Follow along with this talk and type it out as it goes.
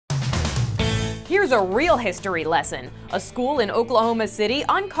Here's a real history lesson. A school in Oklahoma City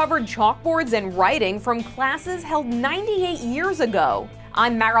uncovered chalkboards and writing from classes held 98 years ago.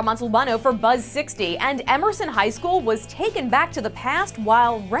 I'm Mara Montalbano for Buzz 60, and Emerson High School was taken back to the past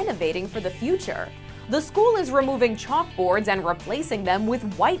while renovating for the future. The school is removing chalkboards and replacing them with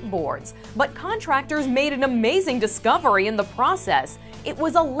whiteboards, but contractors made an amazing discovery in the process. It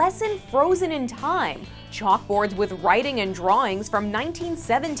was a lesson frozen in time. Chalkboards with writing and drawings from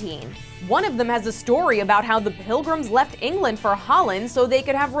 1917. One of them has a story about how the Pilgrims left England for Holland so they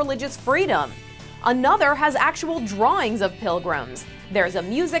could have religious freedom. Another has actual drawings of pilgrims. There's a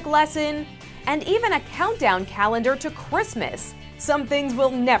music lesson, and even a countdown calendar to Christmas. Some things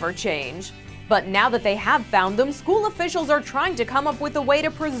will never change. But now that they have found them, school officials are trying to come up with a way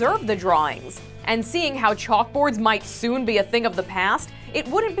to preserve the drawings. And seeing how chalkboards might soon be a thing of the past, it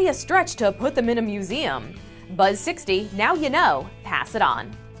wouldn't be a stretch to put them in a museum. Buzz 60, now you know, pass it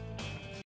on.